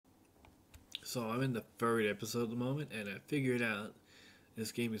So I'm in the third episode at the moment, and I figured out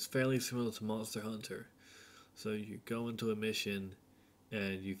this game is fairly similar to Monster Hunter. So you go into a mission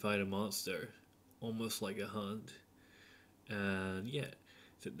and you fight a monster, almost like a hunt. And yeah,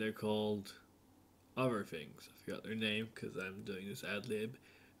 so they're called other things. I forgot their name because I'm doing this ad lib.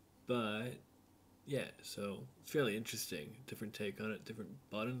 But yeah, so it's fairly interesting. Different take on it, different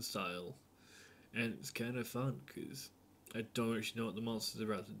button style. And it's kind of fun because I don't actually know what the monster's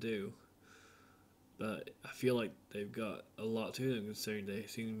about to do. But I feel like they've got a lot to them considering they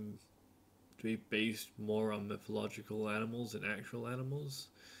seem to be based more on mythological animals than actual animals.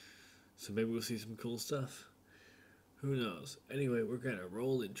 So maybe we'll see some cool stuff. Who knows? Anyway, we're gonna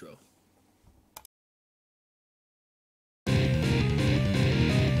roll intro.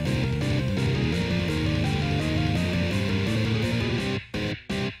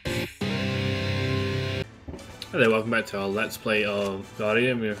 Hi there, welcome back to our Let's Play of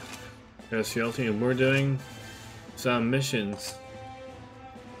Guardian. We're Reality, and we're doing some missions.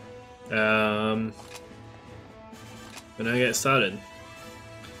 When I get started.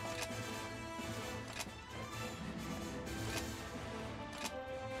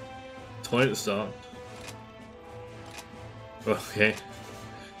 Toilet stop. Okay.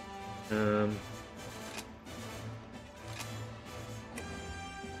 There's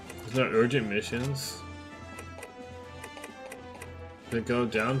no urgent missions. Did it go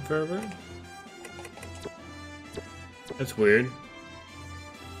down further? That's weird.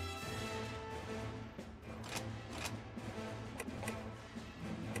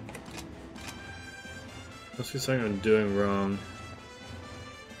 Must be something I'm doing wrong.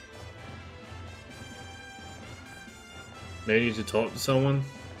 Maybe I need to talk to someone?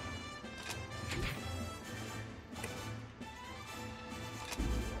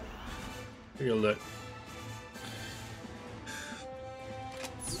 Take a look.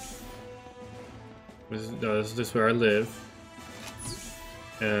 This is where I live.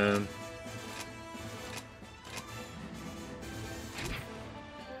 And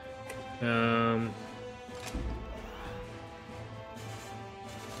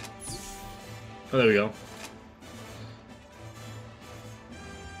oh, there we go.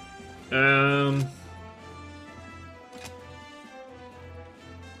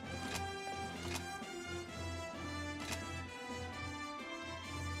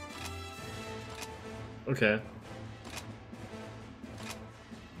 Okay.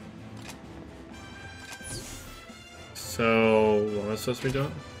 So, what am I supposed to be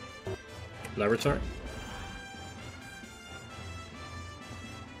doing? Laboratory?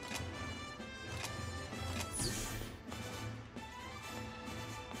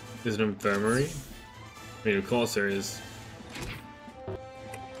 Is it an infirmary? I mean, of course there is.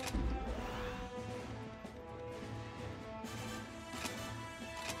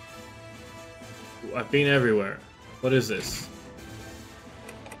 I've been everywhere. What is this?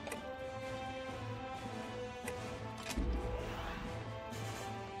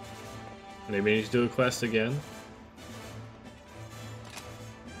 Maybe I need to do a quest again.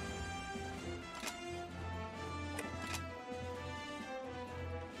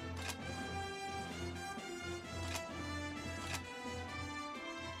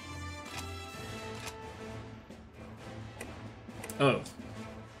 Oh.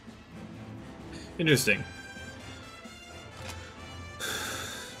 Interesting.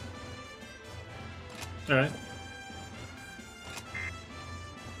 Alright.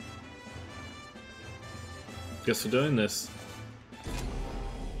 Guess we're doing this.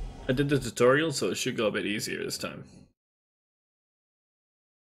 I did the tutorial, so it should go a bit easier this time.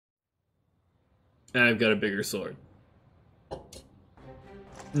 And I've got a bigger sword.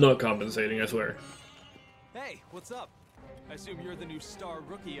 Not compensating, I swear. Hey, what's up? I assume you're the new star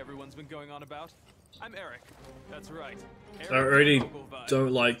rookie everyone's been going on about. I'm Eric. That's right. Eric, I already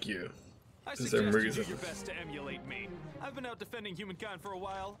don't like you. I For some suggest you reason. do your best to emulate me. I've been out defending humankind for a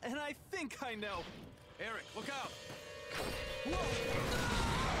while, and I think I know. Eric, look out! Whoa.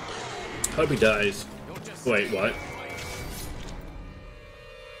 Hope he dies. Wait, what?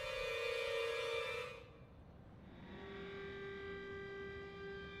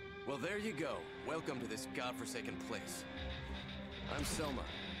 Well, there you go. Welcome to this godforsaken place. I'm Selma.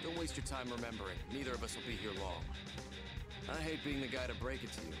 Don't waste your time remembering. Neither of us will be here long. I hate being the guy to break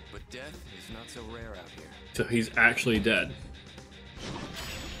it to you, but death is not so rare out here. So he's actually dead.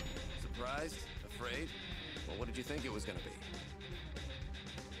 Surprised? Afraid? Well, what did you think it was gonna be?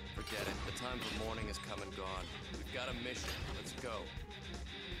 Forget it. The time for mourning has come and gone. We've got a mission. Let's go.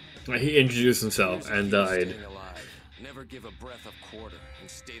 He introduced himself and died. Staying alive. Never give a breath of quarter and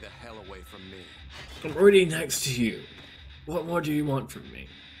stay the hell away from me. I'm already next to you. What more do you want from me?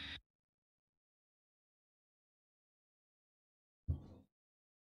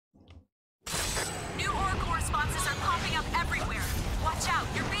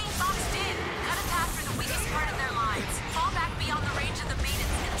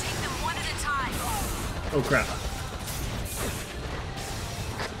 Oh crap.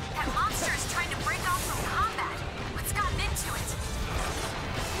 That monster is trying to break off from combat. What's gotten into it?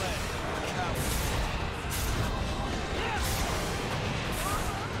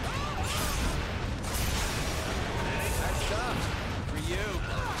 Nice job. For you.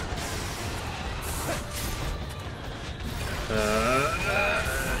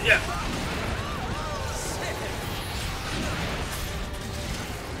 Yeah.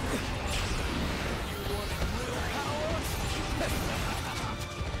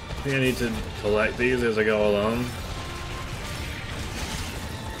 I think I need to collect these as I go along.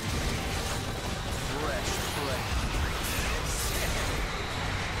 Fresh play.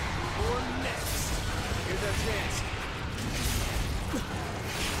 Or next. Here's our chance.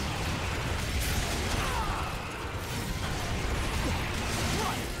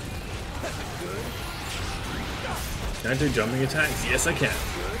 Can I do jumping attacks? Yes, I can.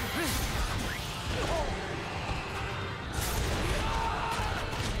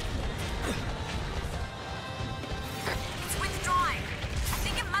 It's withdrawing. I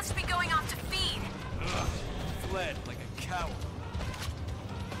think it must be going off to feed. Fled like a coward.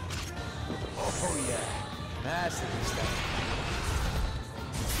 Oh yeah, that's the good stuff.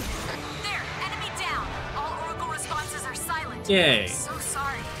 There, enemy down. All Oracle responses are silent. Yay. So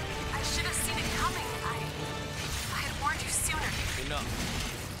sorry. I should have seen it coming. I had warned you sooner. Enough.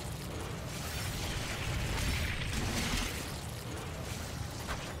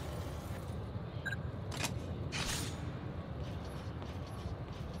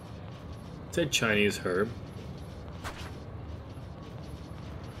 It's a Chinese herb.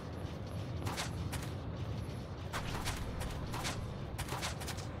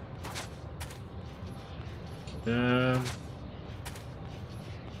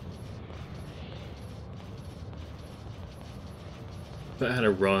 If I had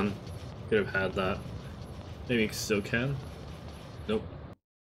a run, could have had that. Maybe still can. Nope.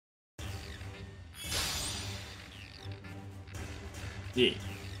 Yeah.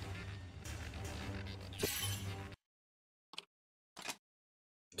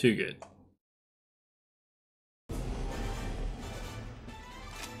 Too good.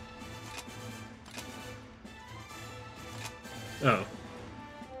 Oh.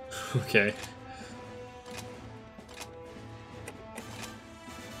 Okay.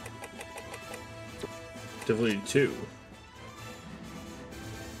 Deleted 2.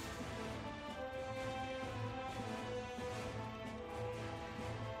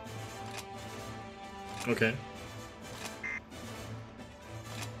 Okay.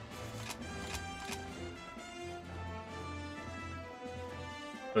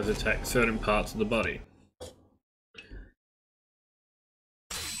 Let's attack certain parts of the body.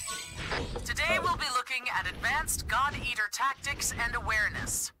 Today we'll be looking at advanced God Eater tactics and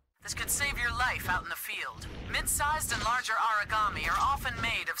awareness. This could save your life out in the field. Mid-sized and larger origami are often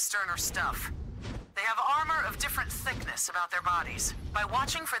made of sterner stuff. They have armor of different thickness about their bodies. By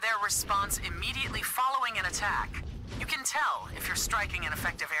watching for their response immediately following an attack, you can tell if you're striking an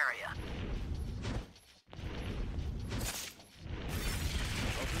effective area.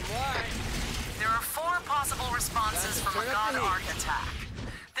 There are 4 possible responses from a God Arc attack.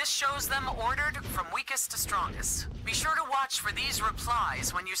 This shows them ordered from weakest to strongest. Be sure to watch for these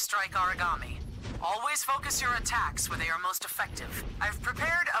replies when you strike origami. Always focus your attacks where they are most effective. I've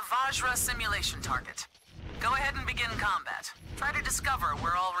prepared a Vajra simulation target. Go ahead and begin combat. Try to discover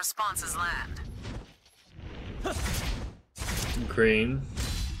where all responses land. Green.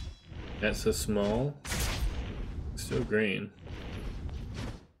 That's so small. Still green.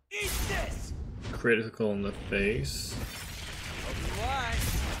 Eat this! Critical in the face. Why?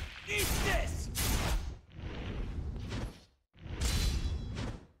 Eat this!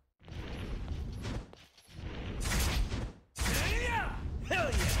 Yeah! Hell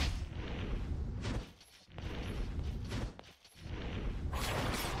yeah!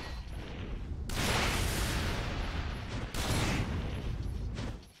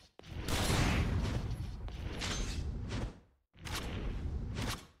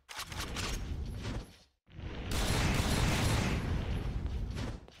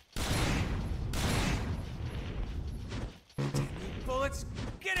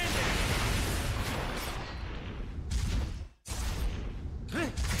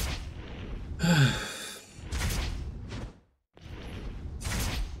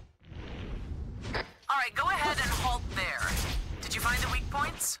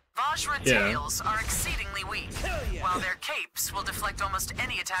 Vajra Yeah. tails are exceedingly weak, while their capes will deflect almost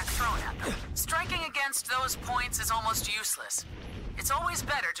any attack thrown at them. Striking against those points is almost useless. It's always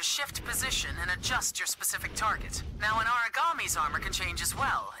better to shift position and adjust your specific target. Now, an Aragami's armor can change as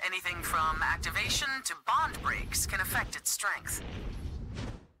well. Anything from activation to bond breaks can affect its strength.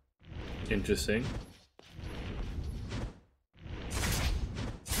 Interesting.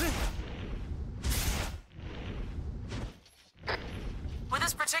 With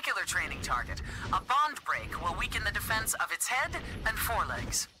this particular training target, a bond break will weaken the defense of its head and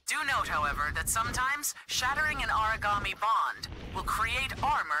forelegs. Do note, however, that sometimes shattering an Aragami bond will create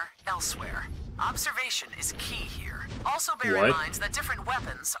armor elsewhere. Observation is key here. Also bear in What? mind that different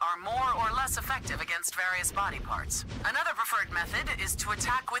weapons are more or less effective against various body parts. Another preferred method is to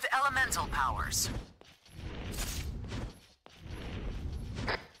attack with elemental powers.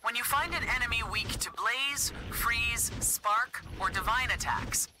 When you find an enemy weak to blaze, freeze, spark, or divine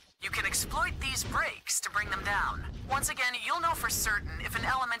attacks, you can exploit these breaks to bring them down. Once again, you'll know for certain if an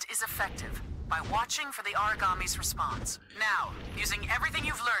element is effective by watching for the Aragami's response. Now, using everything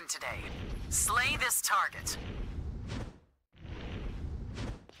you've learned today, slay this target.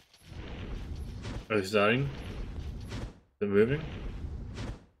 Are they starting? They're moving?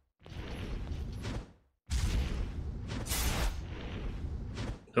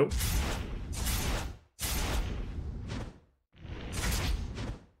 Nope.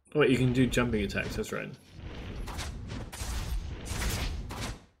 Oh, wait, you can do jumping attacks, that's right.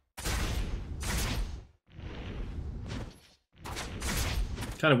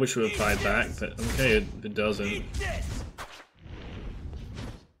 Kind of wish it would fight back, but okay, it doesn't. Eat this!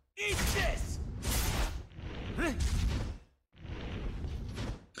 Eat this!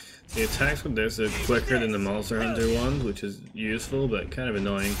 The attacks with this are quicker than the Monster Hunter ones, which is useful, but kind of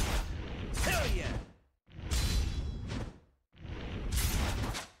annoying. Hell yeah!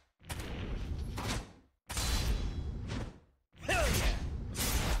 Hell yeah!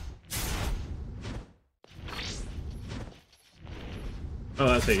 Oh,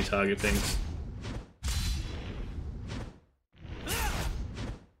 that's how you target things.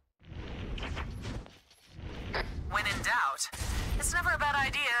 When in doubt, it's never a bad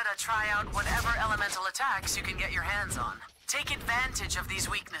idea to try out whatever elemental attacks you can get your hands on. Take advantage of these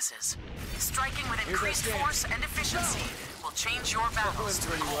weaknesses. Striking with increased force and efficiency will change your battles to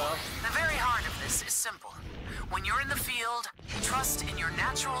the core. The very heart of this is simple. When you're in the field, trust in your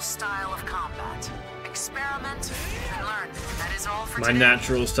natural style of combat. Experiment and learn. That is all for My today.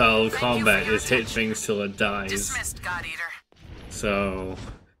 natural style of Thank you for combat your is hit attention. things till it dies. Dismissed, God Eater. So,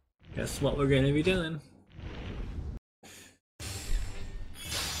 guess what we're gonna be doing?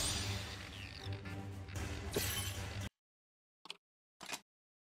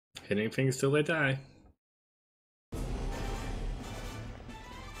 Hitting things till they die.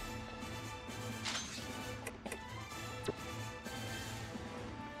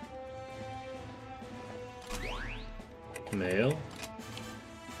 Mail?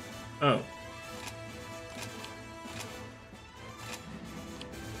 Oh.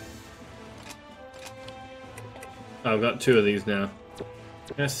 Oh, I've got 2 of these now.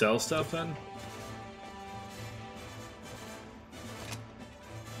 Can I sell stuff then?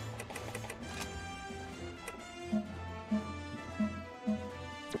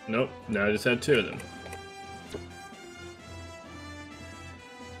 Nope, now I just had 2 of them.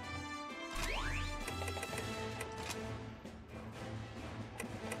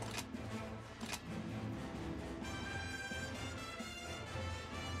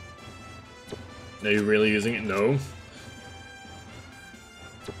 Are you really using it? No.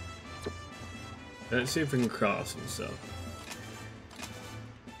 Let's see if we can cross and stuff.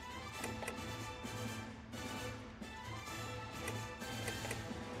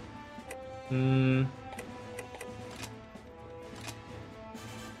 Hmm.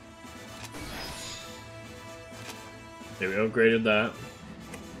 Okay, we upgraded that.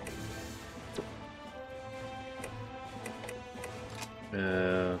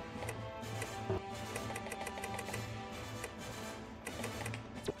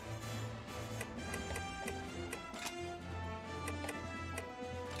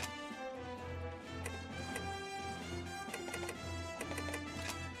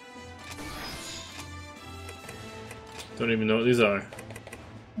 Don't even know what these are.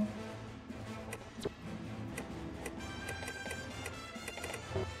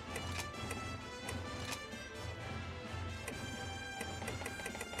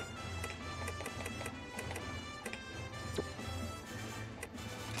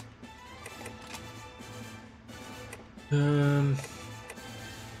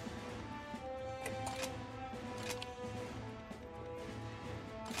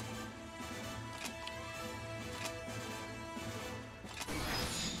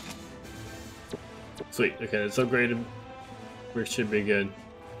 Sweet. Okay, it's upgraded. We should be good.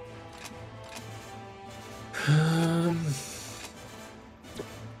 Do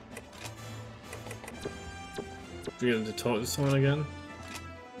we have to talk to someone again?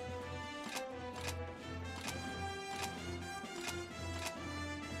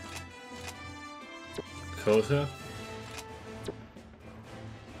 Kota?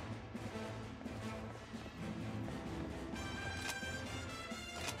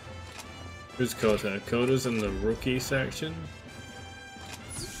 Who's Kota? Kota's in the rookie section?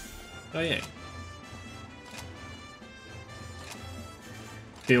 Oh yeah.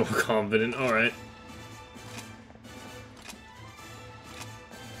 Feel confident, alright.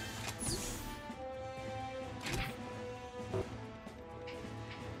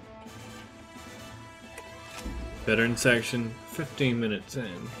 Veteran section, 15 minutes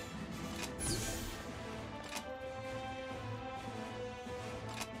in.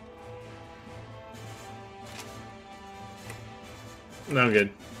 No, I'm good.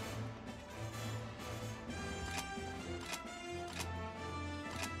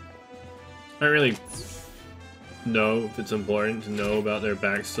 I don't really know if it's important to know about their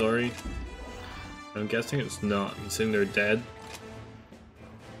backstory. I'm guessing it's not, considering they're dead.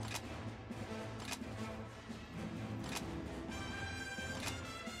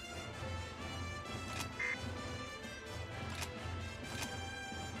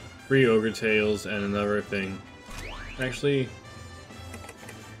 Three ogre tails and another thing. Actually,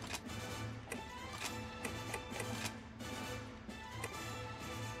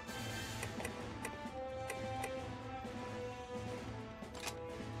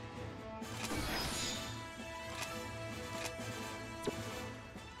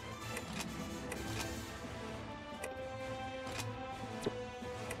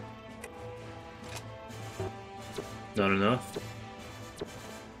 not enough.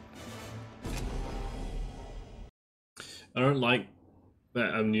 I don't like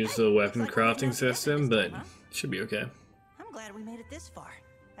that I'm used to the weapon crafting system, but it should be okay. I'm glad we made it this far.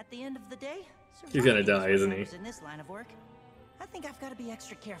 At the end of the day, He's gonna die, isn't he? in this line of work. I think I've got to be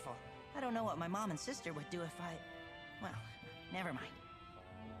extra careful. I don't know what my mom and sister would do if I... Well, never mind.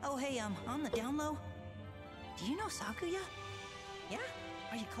 Oh, hey, on the down low, do you know Sakuya? Yeah?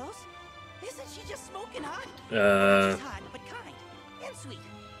 Are you close? Isn't she just smoking hot? She's hot, but kind, and sweet,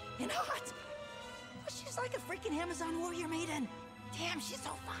 and hot. She's like a freaking Amazon warrior maiden. Damn, she's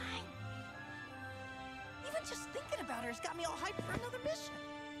so fine. Even just thinking about her has got me all hyped for another mission.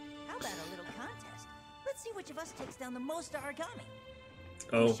 How about a little contest? Let's see which of us takes down the most origami.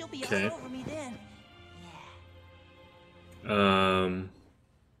 Oh, She'll be okay. all over me then. Yeah.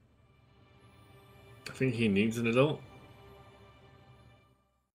 I think he needs an adult.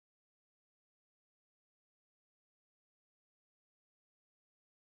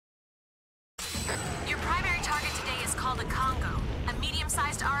 Your primary target today is called a Congo, a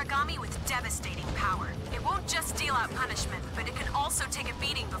medium-sized origami with devastating power. It won't just deal out punishment, but it can also take a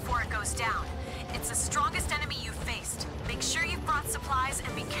beating before it goes down. It's the strongest enemy you've faced. Make sure you've brought supplies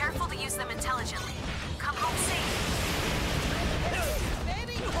and be careful to use them intelligently. Come home safe.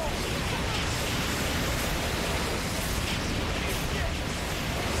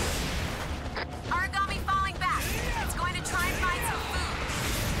 Origami falling back. It's going to try and find some food.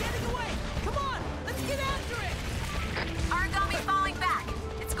 Getting away! Come on! Let's get after it! Origami falling back.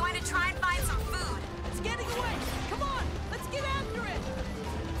 It's going to try and find some food. It's getting away! Come on! Let's get after it!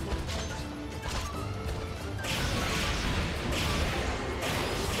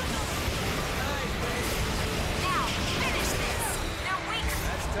 Now, finish this. They're weak.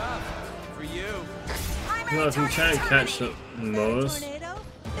 That's tough. For you. Primary Well, if you target try and catch the terminated. most, Tornado,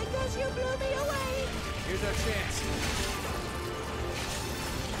 because you blew me away! Here's our chance.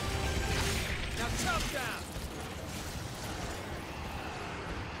 Now chop down.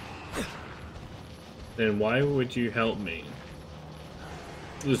 then why would you help me?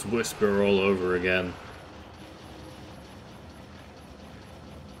 Just whisper all over again.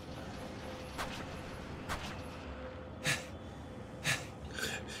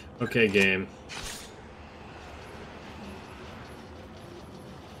 Okay, game.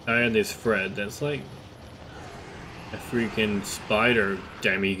 I had this Fred that's like a freaking spider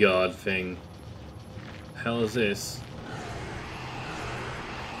demigod thing. Hell is this?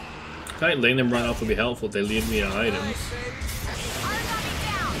 If I let them run off would be helpful. They lead me to items. Nice, baby. Origami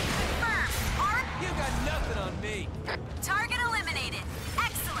down. Confirmed. Arm. You got nothing on me. Target eliminated.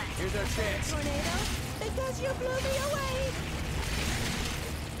 Excellent. Here's our chance. Tornado, because you blew me away!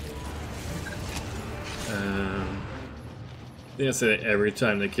 They say that every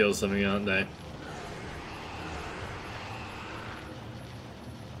time they kill something, aren't they?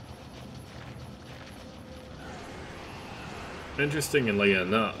 Interestingly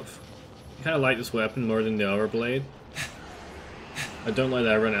enough, I kind of like this weapon more than the Aura Blade. I don't like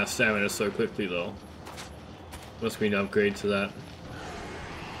that I run out of stamina so quickly though. Must be an upgrade to that.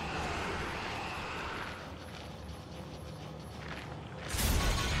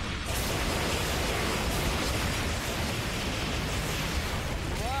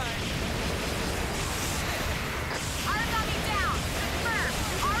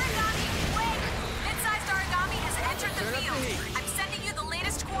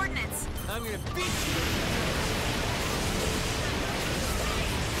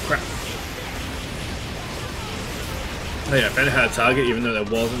 Oh yeah, I found how to target even though that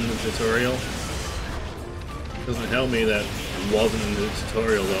wasn't in the tutorial. Doesn't help me that it wasn't in the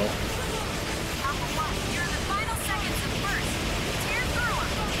tutorial though.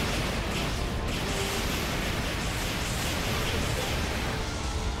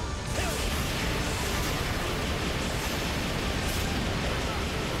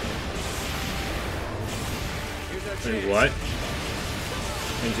 Wait, what?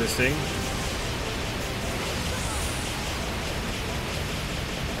 Interesting.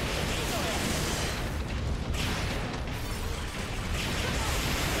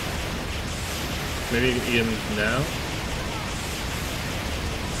 Maybe you can eat him now?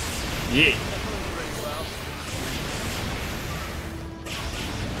 Yeah!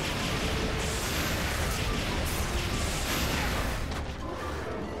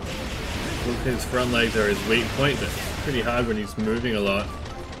 Look, his front legs are his weak point. That's pretty hard when he's moving a lot.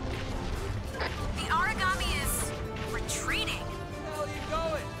 The origami is retreating. Where are you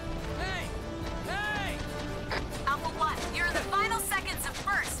going? Hey! Hey! Alpha 1, you're in the final seconds of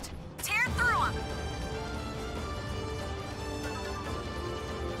first. Tear through him.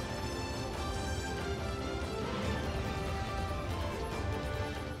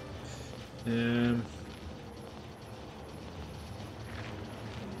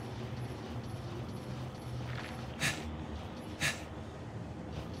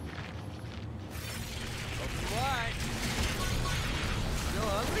 Alright. Still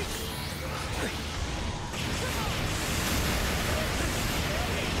hungry?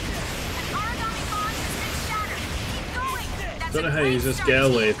 An origami bond has been shattered. Keep going. That's Don't know a how to great use this start,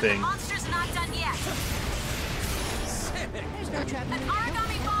 Galway team, but the thing. monster's not done yet. There's no trap in An here.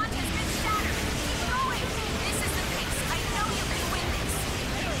 origami bond has been shattered. Keep going. This is the pace. I know you can win this.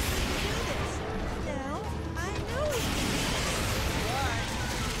 Now, I know we can.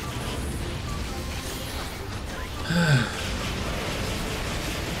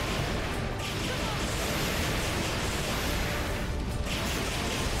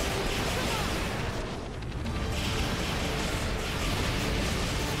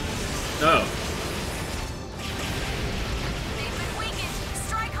 Oh. They've been weakened.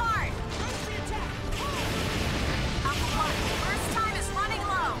 Strike hard. Alpha 1, first time is running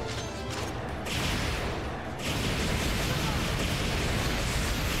low.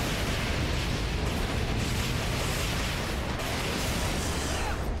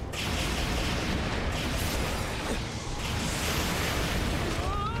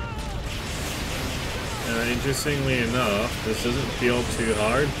 Interestingly enough, this doesn't feel too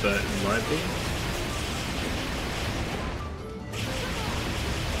hard, but it might be.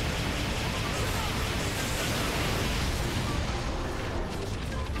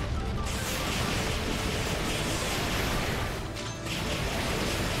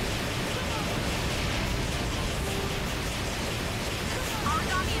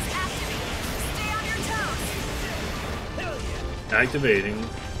 Origami is activated. Stay on your toes. Activating.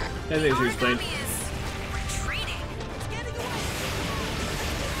 And they should explain. Origami is retreating.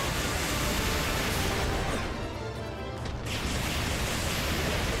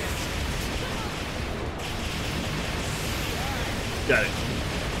 Got it.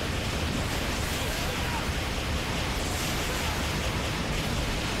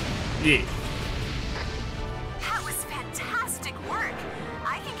 Yeah. That was fantastic work.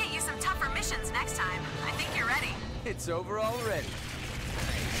 I can get you some tougher missions next time. I think you're ready. It's over already.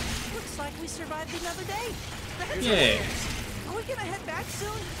 Looks like we survived another day. Yeah. Are we gonna head back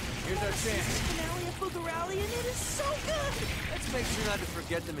soon? Here's our chance. Finale of Fugarali, and it is so good. Let's make sure not to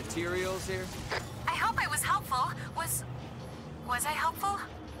forget the materials here. I hope I was helpful. Was I helpful?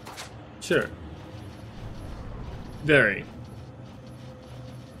 Sure. Very.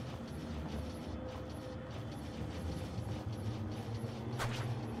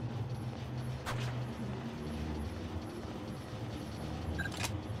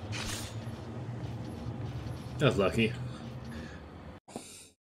 That was lucky.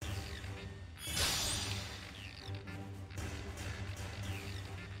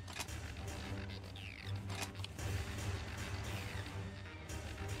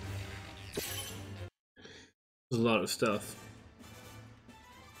 There's a lot of stuff.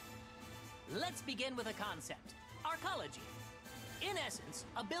 Let's begin with a concept. Arcology. In essence,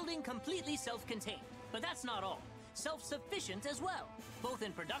 a building completely self-contained. But that's not all. Self-sufficient as well, both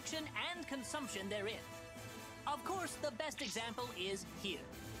in production and consumption therein. Of course, the best example is here.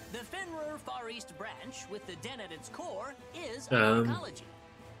 The Fenrir Far East branch, with the den at its core, is an arcology.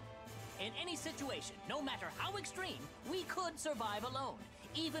 In any situation, no matter how extreme, we could survive alone,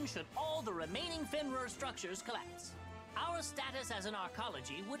 even should all the remaining Fenrir structures collapse. Our status as an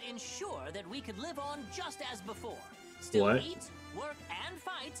arcology would ensure that we could live on just as before. Still eat, work, and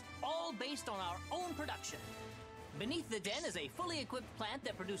fight, all based on our own production. Beneath the den is a fully equipped plant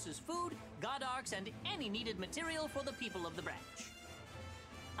that produces food, god arcs, and any needed material for the people of the branch.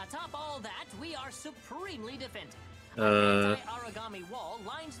 Atop all that, we are supremely defended. An anti-origami wall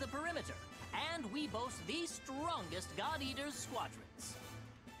lines the perimeter, and we boast the strongest God Eaters squadrons.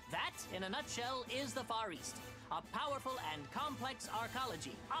 That, in a nutshell, is the Far East, a powerful and complex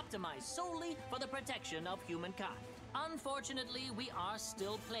arcology optimized solely for the protection of humankind. Unfortunately, we are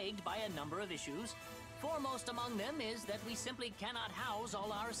still plagued by a number of issues. Foremost among them is that we simply cannot house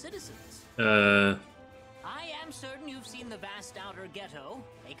all our citizens. I am certain you've seen the vast outer ghetto,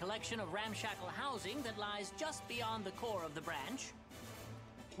 a collection of ramshackle housing that lies just beyond the core of the branch.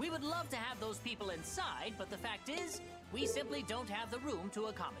 We would love to have those people inside, but the fact is, we simply don't have the room to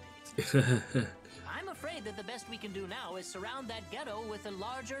accommodate. I'm afraid that the best we can do now is surround that ghetto with a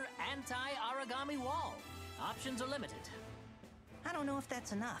larger anti-origami wall. Options are limited. I don't know if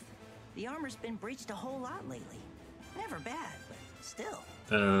that's enough. The armor's been breached a whole lot lately. Never bad, but still.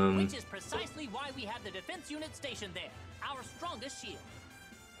 Which is precisely why we have the defense unit stationed there, our strongest shield.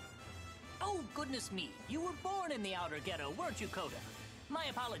 Oh, goodness me, you were born in the outer ghetto, weren't you, Coda? My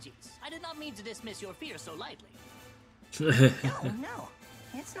apologies. I did not mean to dismiss your fear so lightly. No,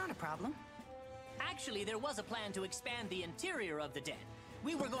 it's not a problem. Actually, there was a plan to expand the interior of the den.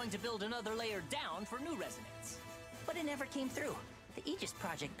 We were going to build another layer down for new residents. But it never came through. The Aegis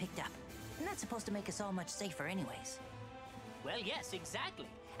project picked up, and that's supposed to make us all much safer anyways. Well, yes, exactly.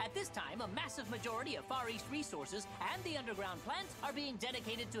 At this time, a massive majority of Far East resources and the underground plants are being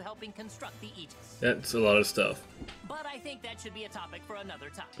dedicated to helping construct the Aegis. That's a lot of stuff. But I think that should be a topic for another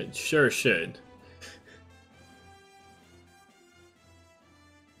time. It sure should.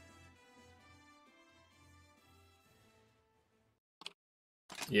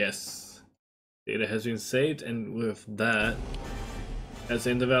 Yes. Data has been saved, and with that, that's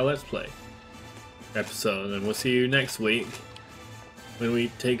the end of our Let's Play episode, and we'll see you next week when we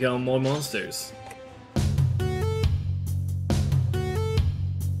take on more monsters.